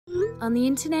On the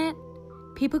internet,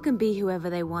 people can be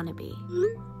whoever they want to be.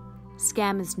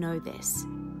 Scammers know this.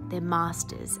 They're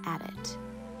masters at it.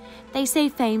 They say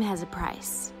fame has a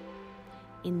price.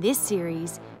 In this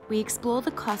series, we explore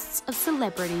the costs of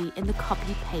celebrity in the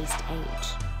copy-paste age.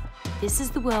 This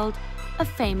is the world of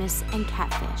Famous and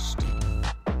Catfished.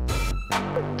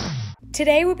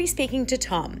 Today we'll be speaking to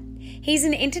Tom. He's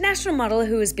an international model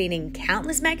who has been in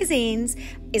countless magazines,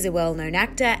 is a well-known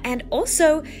actor, and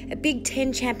also a Big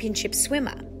Ten championship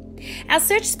swimmer. Our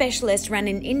search specialist ran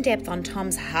an in-depth on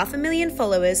Tom's 500,000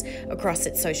 followers across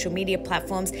its social media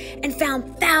platforms and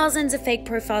found thousands of fake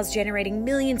profiles generating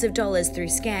millions of dollars through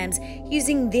scams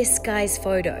using this guy's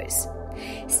photos.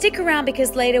 Stick around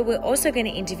because later we're also going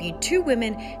to interview two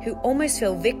women who almost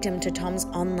fell victim to Tom's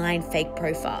online fake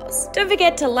profiles. Don't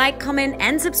forget to like, comment,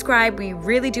 and subscribe. We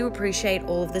really do appreciate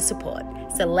all of the support.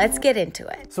 So let's get into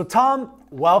it. So Tom,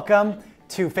 welcome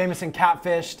to Famous and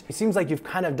Catfished. It seems like you've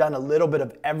kind of done a little bit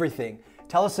of everything.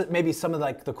 Tell us maybe some of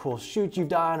like the cool shoots you've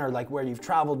done or like where you've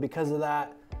traveled because of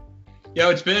that. Yeah,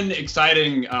 it's been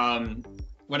exciting.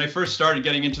 When I first started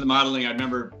getting into the modeling, I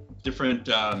remember different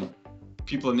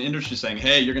people in the industry saying,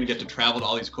 hey, you're gonna get to travel to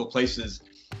all these cool places.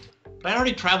 But I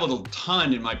already traveled a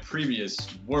ton in my previous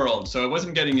world, so I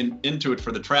wasn't getting into it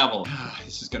for the travel.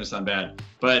 This is gonna sound bad.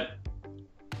 But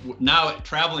now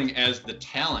traveling as the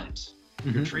talent,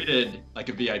 you're treated like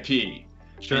a VIP.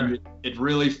 Sure. And it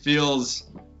really feels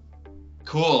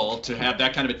cool to have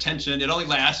that kind of attention. It only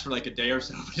lasts for like a day or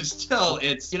so, but still,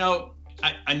 it's, you know,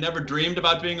 I never dreamed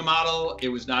about being a model. It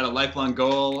was not a lifelong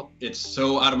goal. It's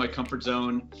so out of my comfort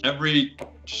zone. Every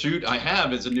shoot I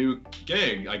have is a new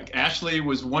gig. Like Ashley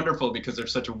was wonderful because they're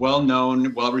such a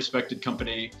well-known, well-respected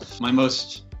company. My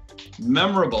most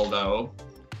memorable though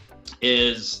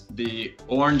is the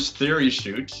Orange Theory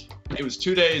shoot. It was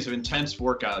 2 days of intense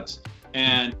workouts,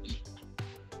 and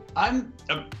I'm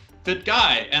a fit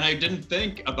guy, and I didn't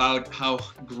think about how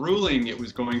grueling it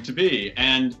was going to be.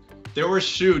 And there were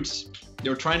shoots, they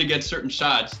were trying to get certain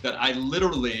shots that I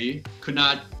literally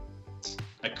couldn't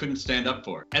stand up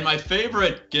for. And my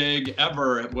favorite gig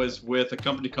ever was with a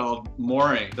company called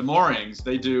The Moorings.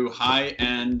 They do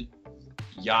high-end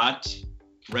yacht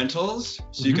rentals.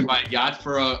 So you can buy a yacht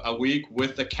for a week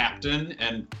with the captain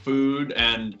and food.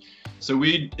 And so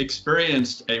we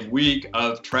experienced a week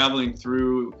of traveling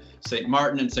through St.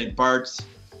 Martin and St. Bart's,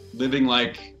 living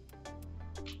like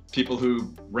people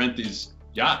who rent these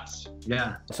yachts.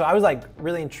 Yeah. So I was like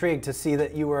really intrigued to see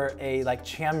that you were a like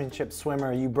championship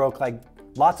swimmer. You broke like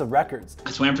lots of records.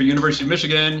 I swam for University of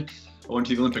Michigan. I went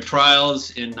to the Olympic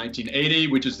trials in 1980,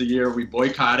 which is the year we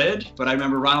boycotted. But I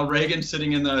remember Ronald Reagan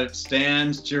sitting in the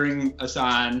stands cheering us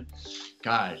on.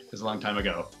 God, it was a long time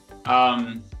ago.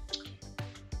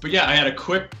 But yeah, I had a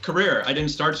quick career. I didn't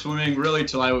start swimming really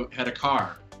till I had a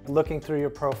car. Looking through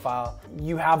your profile,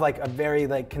 you have like a very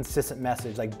like consistent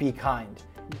message, like be kind.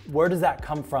 Where does that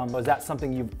come from? Was that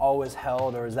something you've always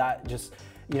held, or is that just,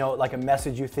 you know, like a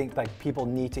message you think like people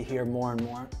need to hear more and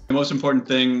more? The most important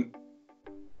thing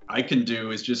I can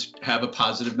do is just have a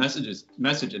positive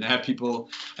message and have people,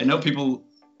 I know people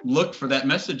look for that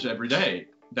message every day,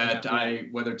 that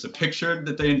whether it's a picture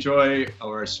that they enjoy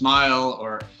or a smile,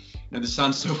 or, you know, this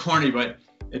sounds so corny, but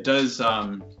it does,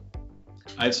 I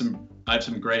have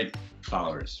some great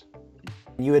followers.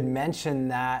 You had mentioned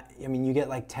that, I mean, you get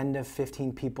like 10 to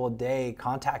 15 people a day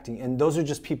contacting, and those are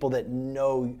just people that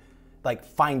know, like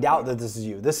find out that this is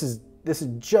you. This is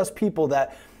just people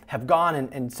that have gone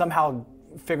and somehow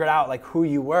figured out like who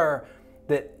you were,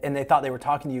 and they thought they were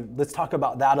talking to you. Let's talk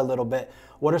about that a little bit.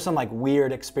 What are some like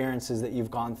weird experiences that you've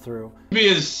gone through? It can be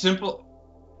as simple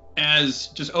as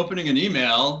just opening an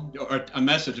email or a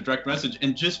message, a direct message,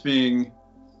 and just being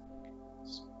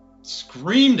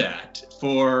screamed at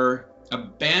for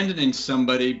abandoning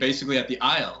somebody basically at the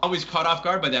aisle. Always caught off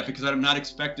guard by that because I'm not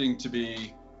expecting to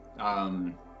be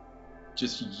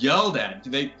just yelled at.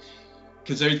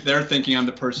 Because they're thinking I'm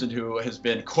the person who has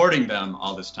been courting them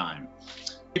all this time.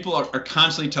 People are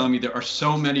constantly telling me there are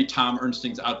so many Tom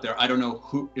Ernstings out there. I don't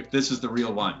know if this is the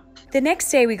real one. The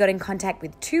next day we got in contact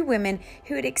with two women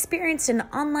who had experienced an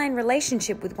online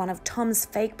relationship with one of Tom's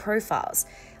fake profiles.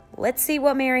 Let's see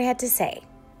what Mary had to say.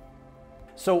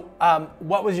 So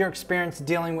what was your experience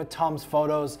dealing with Tom's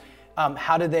photos?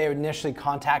 How did they initially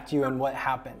contact you, and what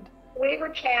happened? We were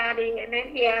chatting, and then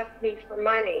he asked me for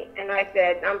money, and I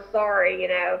said, I'm sorry, you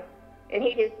know. And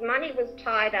his money was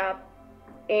tied up,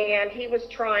 and he was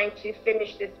trying to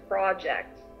finish this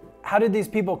project. How did these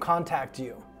people contact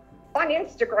you? On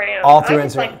Instagram. All through I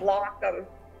just Instagram. like block them.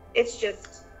 It's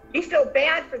just, you feel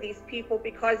bad for these people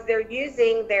because they're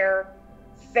using their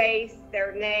face,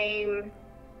 their name,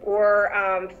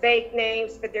 or fake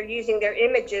names, but they're using their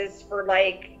images for,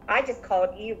 like, I just call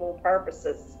it evil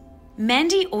purposes.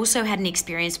 Mandy also had an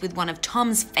experience with one of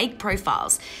Tom's fake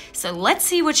profiles, so let's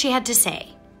see what she had to say.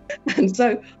 And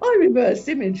so I reverse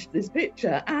imaged this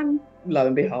picture, and lo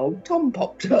and behold, Tom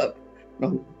popped up.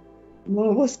 Well,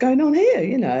 what's going on here,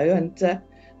 you know?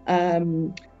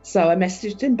 And so I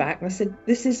messaged him back and I said,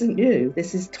 this isn't you.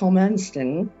 This is Tom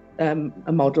Ernsting,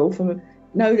 a model from,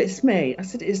 no, it's me. I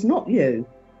said, it's not you.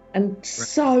 And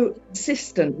so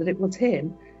insistent that it was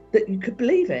him that you could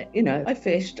believe it. You know, I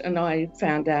fished and I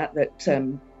found out that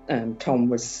Tom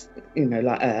was, you know,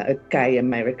 like a gay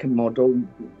American model,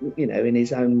 you know, in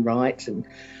his own right. And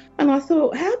I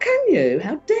thought, how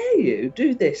dare you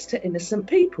do this to innocent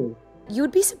people? You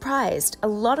would be surprised. A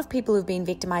lot of people who've been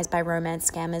victimized by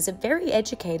romance scammers are very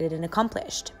educated and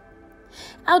accomplished.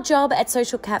 Our job at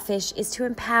Social Catfish is to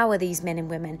empower these men and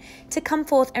women to come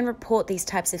forth and report these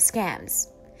types of scams.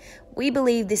 We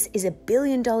believe this is a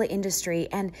billion-dollar industry,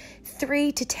 and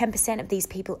 3 to 10% of these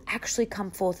people actually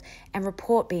come forth and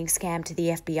report being scammed to the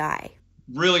FBI.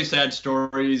 Really sad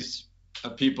stories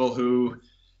of people who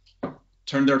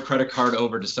turned their credit card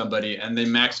over to somebody and they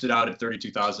maxed it out at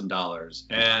 $32,000.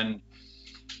 And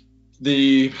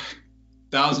the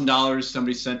 $1,000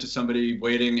 somebody sent to somebody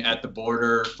waiting at the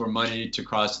border for money to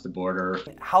cross the border.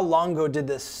 How long ago did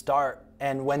this start?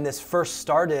 And when this first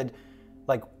started,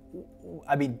 like,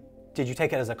 I mean, did you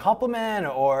take it as a compliment,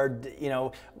 or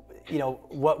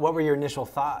what were your initial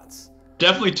thoughts?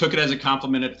 Definitely took it as a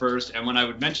compliment at first, and when I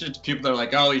would mention it to people, they're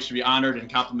like, "Oh, you should be honored and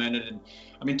complimented." And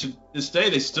I mean, to this day,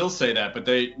 they still say that, but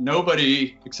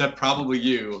nobody except probably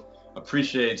you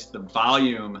appreciates the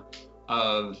volume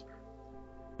of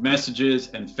messages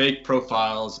and fake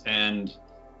profiles and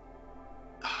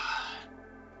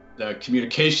the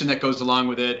communication that goes along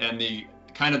with it, and the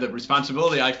kind of the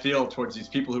responsibility I feel towards these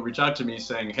people who reach out to me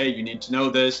saying, "Hey, you need to know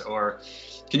this," or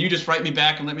 "Can you just write me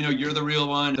back and let me know you're the real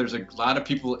one?" There's a lot of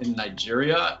people in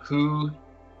Nigeria who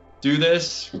do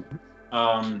this.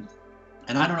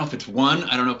 And I don't know if it's one,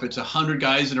 I don't know if it's 100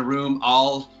 guys in a room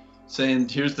all saying,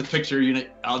 "Here's the picture,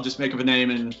 I'll just make up a name,"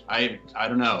 and I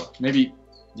don't know. Maybe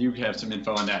you have some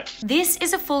info on that. This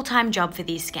is a full-time job for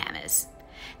these scammers.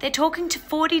 They're talking to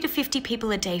 40 to 50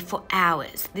 people a day for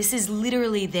hours. This is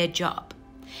literally their job.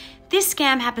 This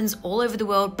scam happens all over the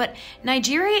world, but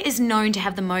Nigeria is known to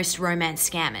have the most romance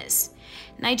scammers.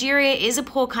 Nigeria is a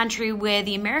poor country where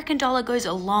the American dollar goes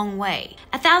a long way.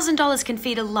 $1,000 can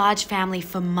feed a large family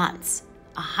for months.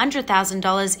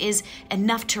 $100,000 is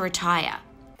enough to retire.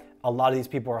 A lot of these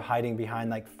people are hiding behind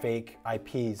like fake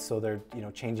IPs, so they're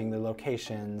changing their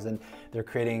locations, and they're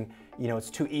creating, it's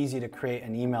too easy to create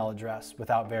an email address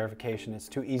without verification. It's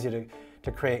too easy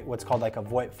to create what's called like a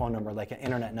VoIP phone number, like an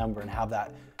internet number, and have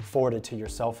that forwarded to your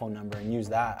cell phone number and use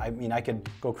that. I mean, I could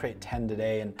go create 10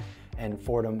 today and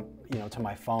forward them, to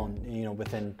my phone,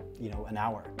 within, an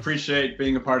hour. Appreciate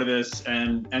being a part of this,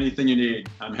 and anything you need,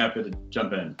 I'm happy to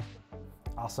jump in.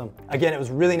 Awesome. Again, it was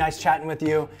really nice chatting with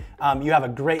you. You have a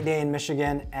great day in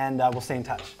Michigan, and we'll stay in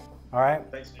touch. All right?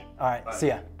 Thanks, Steve. All right. Bye. See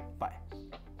ya.